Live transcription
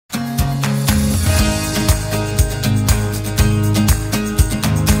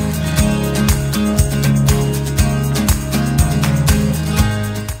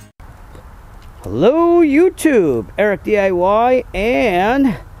YouTube, Eric DIY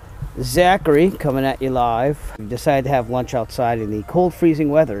and Zachary coming at you live. We decided to have lunch outside in the cold freezing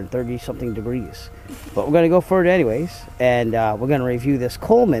weather, 30 something degrees, but we're going to go for it anyways, and we're going to review this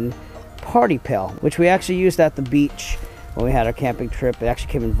Coleman Party Pail, which we actually used at the beach when we had our camping trip. It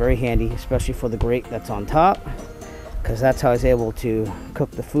actually came in very handy, especially for the grate that's on top, because that's how I was able to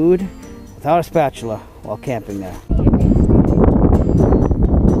cook the food without a spatula while camping there.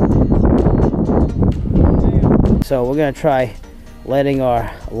 So we're going to try lighting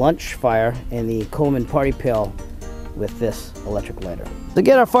our lunch fire in the Coleman Party Pail with this electric lighter. To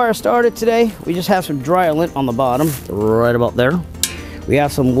get our fire started today, we just have some dry lint on the bottom, right about there. We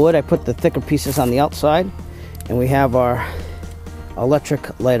have some wood. I put the thicker pieces on the outside, and we have our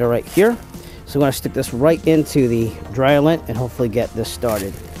electric lighter right here. So we're going to stick this right into the dry lint and hopefully get this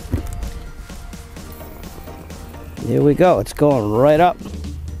started. Here we go. It's going right up.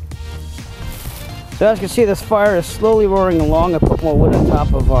 So as you can see, this fire is slowly roaring along. I put more wood on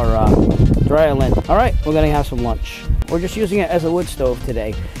top of our dry lint. All right, we're going to have some lunch. We're just using it as a wood stove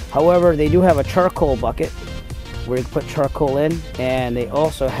today. However, they do have a charcoal bucket where you can put charcoal in, and they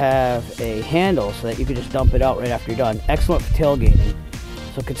also have a handle so that you can just dump it out right after you're done. Excellent for tailgating.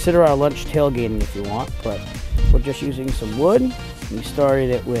 So consider our lunch tailgating if you want, but we're just using some wood. We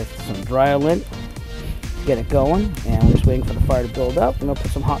started it with some dry lint to get it going, and we're just waiting for the fire to build up. I'm gonna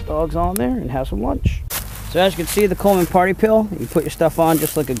put some hot dogs on there and have some lunch. So as you can see, the Coleman Party Pail, you put your stuff on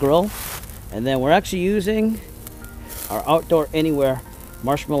just like a grill, and then we're actually using our Outdoor Anywhere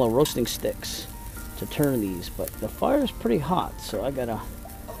marshmallow roasting sticks to turn these, but the fire is pretty hot, so I gotta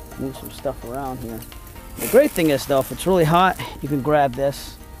move some stuff around here. The great thing is though, if it's really hot, you can grab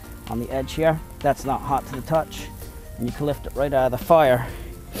this on the edge here. That's not hot to the touch, and you can lift it right out of the fire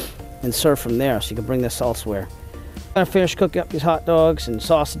and serve from there, so you can bring this elsewhere. I'm gonna finish cooking up these hot dogs and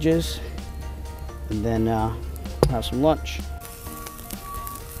sausages, and then have some lunch.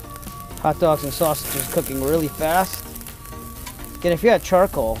 Hot dogs and sausages cooking really fast. Again, if you had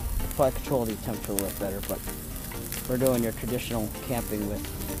charcoal, you could probably control the temperature a little better, but we're doing your traditional camping with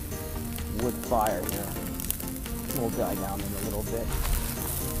wood fire here. We'll die down in a little bit.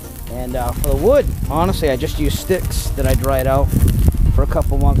 And for the wood, honestly, I just use sticks that I dried out for a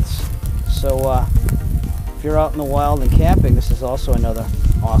couple months. So if you're out in the wild and camping, this is also another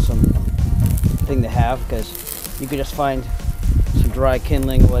awesome thing to have, because you could just find some dry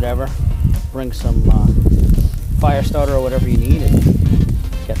kindling or whatever, bring some fire starter or whatever you need, and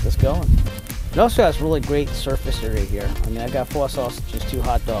get this going. It also has really great surface area here. I mean, I've got 4 sausages, 2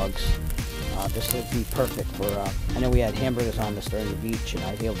 hot dogs. This would be perfect for, I know we had hamburgers on this during the beach, and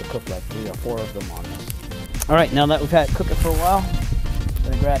I was able to cook like 3 or 4 of them on this. All right, now that we've had it cooking for a while, I'm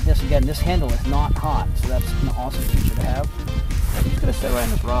gonna grab this again. This handle is not hot, so that's an awesome feature to have. I'm just gonna sit right in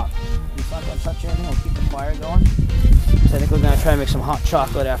this rock. It's not gonna touch anything. We'll keep the fire going. So I think we're gonna try and make some hot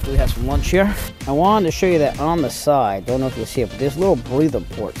chocolate after we have some lunch here. I wanted to show you that on the side. Don't know if you see it, but there's little breather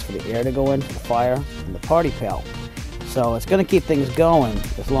ports for the air to go in for the fire and the party pail. So it's going to keep things going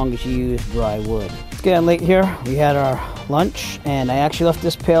as long as you use dry wood. It's getting late here. We had our lunch, and I actually left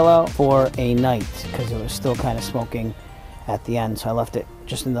this pail out for a night because it was still kind of smoking at the end. So I left it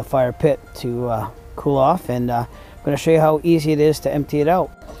just in the fire pit to cool off, and I'm going to show you how easy it is to empty it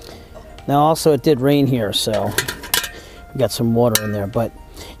out. Now also it did rain here, so we got some water in there, but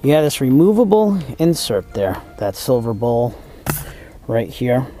you have this removable insert there, that silver bowl right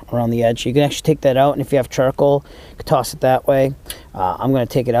here around the edge. You can actually take that out, and if you have charcoal, you can toss it that way. I'm going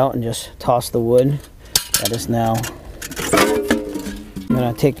to take it out and just toss the wood. That is now, I'm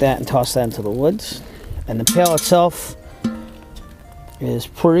going to take that and toss that into the woods. And the pail itself is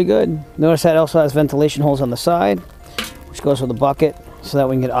pretty good. Notice that it also has ventilation holes on the side, which goes with the bucket, so that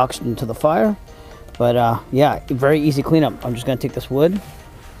we can get oxygen to the fire. But yeah, very easy cleanup. I'm just going to take this wood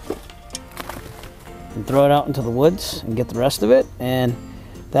and throw it out into the woods and get the rest of it, and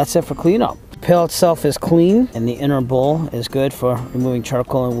that's it for cleanup. The pail itself is clean, and the inner bowl is good for removing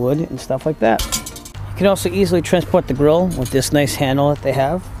charcoal and wood and stuff like that. You can also easily transport the grill with this nice handle that they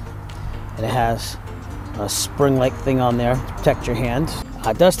have, and it has a spring-like thing on there to protect your hands.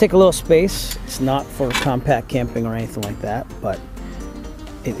 It does take a little space. It's not for compact camping or anything like that, but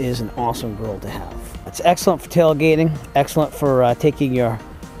it is an awesome grill to have. It's excellent for tailgating, excellent for taking your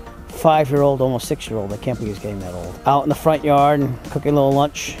 5-year-old, almost 6-year-old, I can't believe he's getting that old, out in the front yard and cooking a little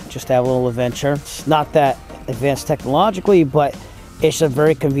lunch, just to have a little adventure. It's not that advanced technologically, but it's a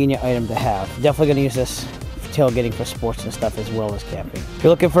very convenient item to have. Definitely going to use this for tailgating for sports and stuff as well as camping. If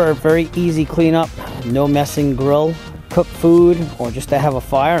you're looking for a very easy cleanup, no messing grill, cook food, or just to have a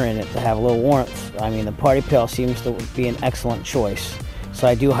fire in it to have a little warmth, I mean, the Party Pail seems to be an excellent choice. So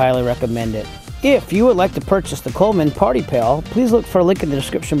I do highly recommend it. If you would like to purchase the Coleman Party Pail, please look for a link in the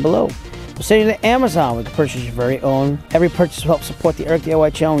description below. We'll send you to Amazon. We can purchase your very own. Every purchase will help support the Eric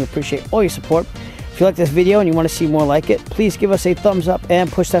DIY channel. We appreciate all your support. If you like this video and you want to see more like it, please give us a thumbs up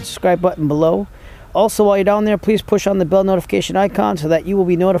and push that subscribe button below. Also, while you're down there, please push on the bell notification icon so that you will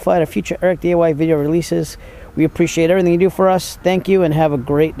be notified of future Eric DIY video releases. We appreciate everything you do for us. Thank you and have a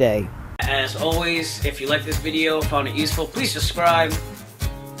great day. As always, if you like this video, found it useful, please subscribe.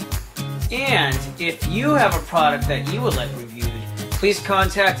 And if you have a product that you would like reviewed, please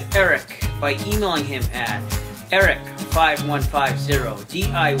contact Eric by emailing him at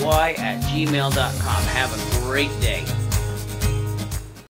eric5150diy@gmail.com. Have a great day.